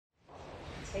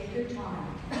take your time.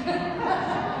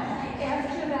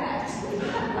 After that.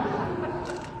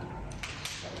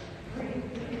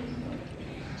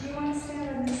 Do you want to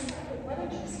stand on this side? Why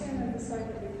don't you stand on this side of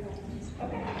your hands?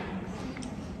 Okay.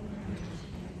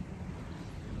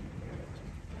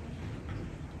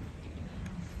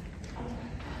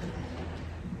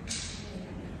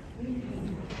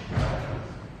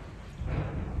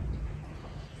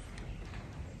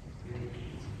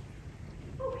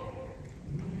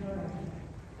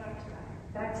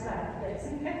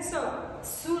 So,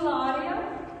 Sulla'aria,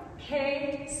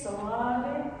 che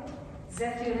soave,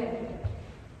 zeffire.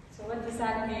 So what does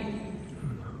that mean?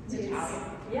 It's Italian.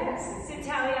 Yes, it's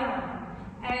Italian.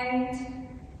 And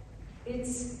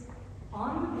it's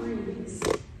on the breeze,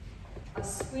 a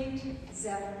sweet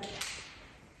zephyr.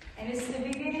 And it's the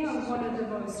beginning of one of the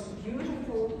most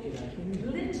beautiful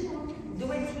little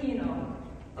duettino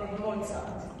of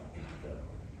Mozart,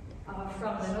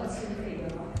 from the Nozze di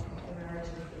Figaro.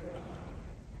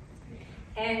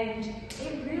 And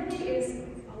it really is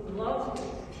a lovely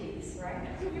piece, right?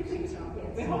 You think so?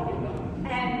 Yes. We hope you will.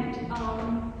 And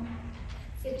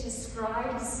it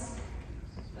describes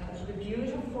the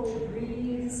beautiful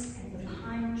breeze and the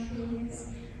pine trees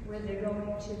where they're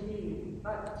going to be.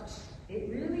 But it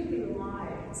really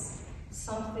belies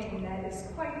something that is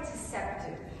quite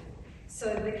deceptive.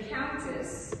 So the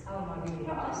Countess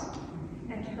Almaviva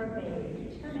and her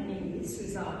maid,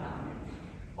 Susanna,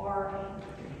 are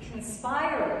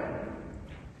conspiring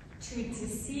to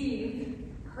deceive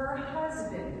her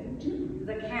husband,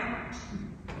 the Count.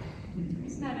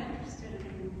 He's not interested in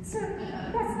him. So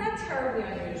that's not terribly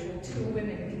unusual. Two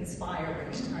women conspire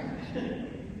each time.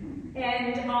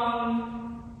 And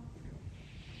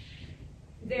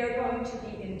they're going to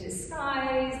be in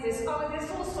disguise. There's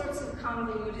all sorts of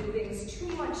convoluted things, too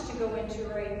much to go into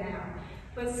right now.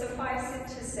 But suffice it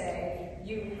to say,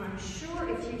 I'm sure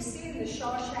if you've seen the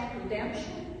Shawshank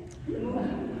Redemption movie,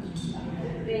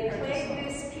 they played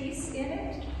this piece in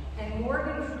it, and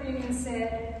Morgan Freeman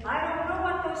said, I don't know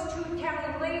what those two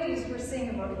Italian ladies were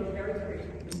singing, but it was very pretty.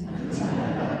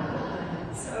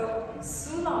 So,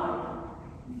 Sulla'aria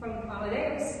from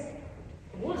Amadeus,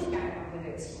 Wolfgang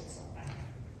Amadeus Mozart.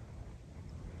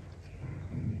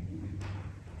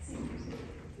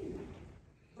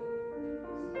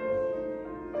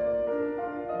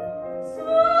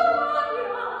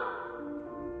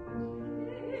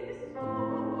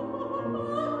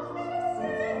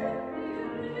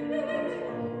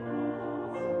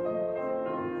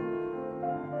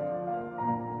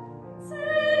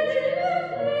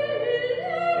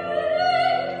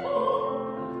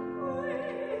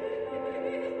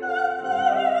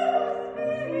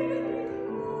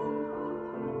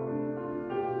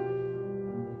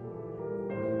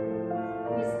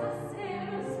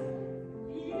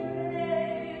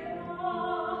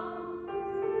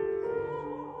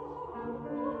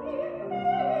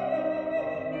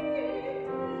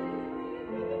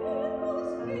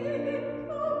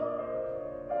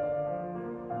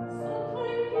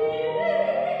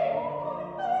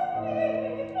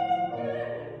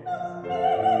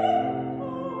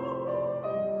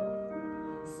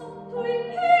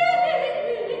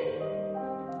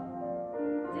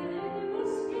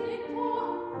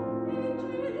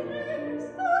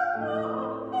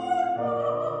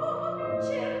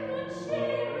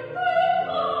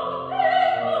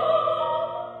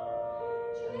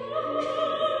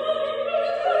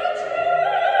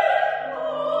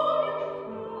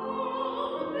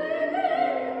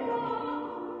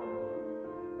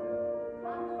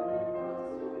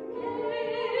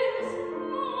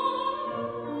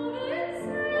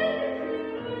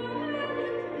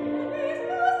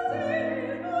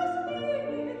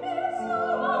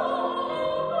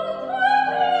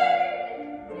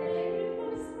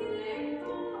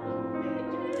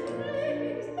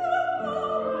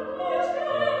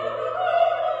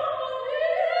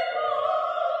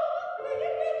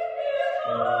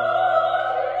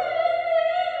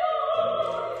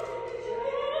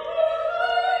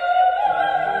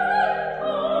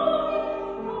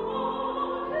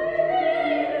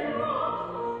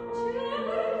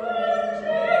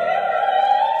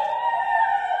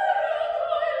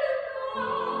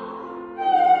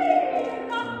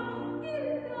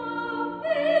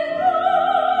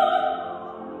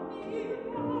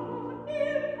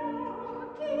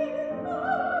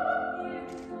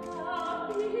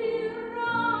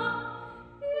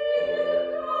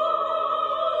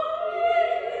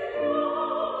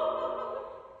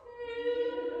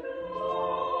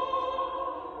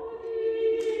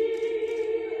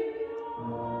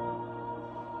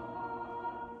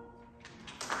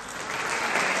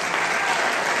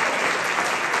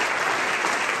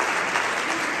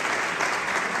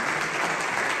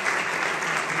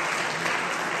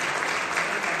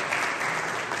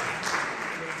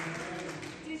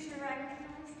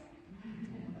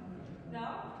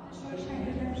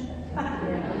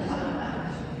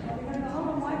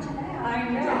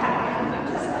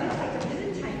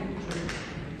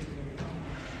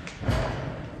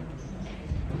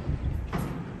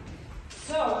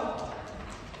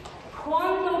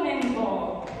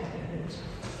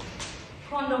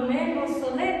 Quando meno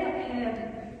soletta per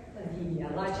la via,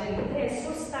 la gente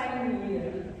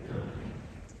sostiene.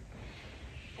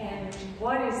 And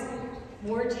what is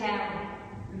more talent?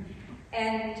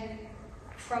 And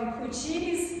from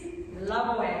Puccini's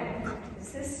La Bohème.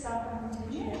 Is this stuff on the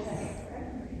table? Yes.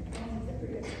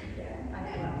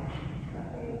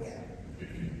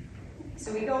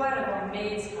 So we go out of our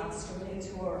maid's costume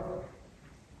into our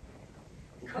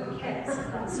coquette's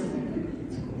costume.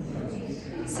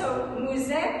 So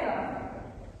Musetta,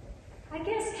 I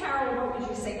guess Carol, what would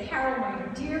you say? Carol,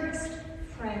 my dearest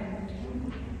friend,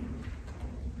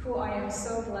 who I am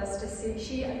so blessed to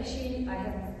see. I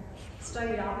have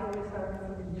studied opera with her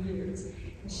for years,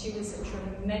 and she was a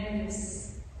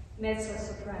tremendous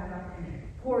mezzo-soprano,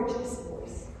 gorgeous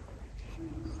voice.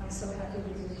 I'm so happy to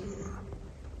be here.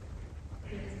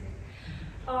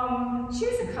 She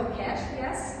was a coquette,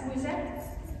 yes, Musetta.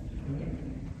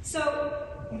 So,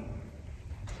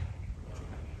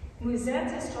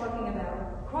 Musetta is talking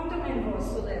about quando me ne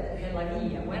posso nella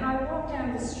via, when I walk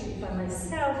down the street by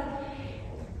myself,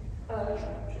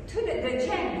 to the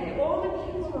gente, all the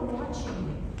people are watching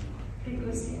me,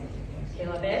 because che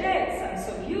la bellezza, I'm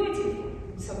so beautiful,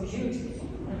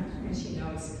 and she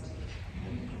knows it.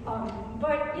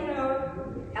 But, you know,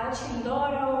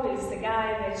 Alcindoro is the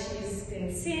guy that she's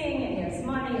been seeing, and he has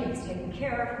money, and he's taking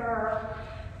care of her.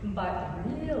 But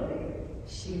really,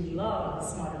 she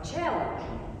loves Marcello.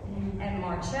 And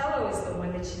Marcello is the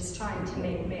one that she's trying to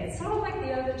make mad. Sort of like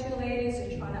the other two ladies who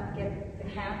are trying to get the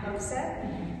Count upset.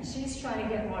 She's trying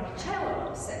to get Marcello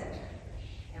upset.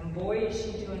 And boy, is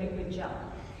she doing a good job.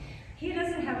 He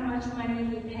doesn't have much money,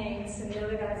 he paints, and the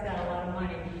other guy's got a lot of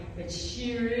money. But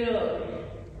she really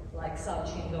likes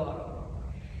Alcindoro.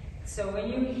 So when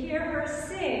you hear her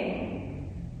sing,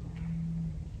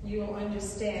 you'll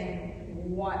understand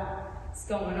what's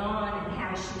going on and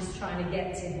how she's trying to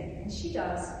get to him. And she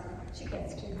does. She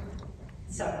gets to him.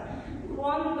 So,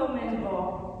 Quando me ne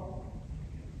vo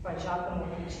by Giacomo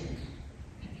Puccini.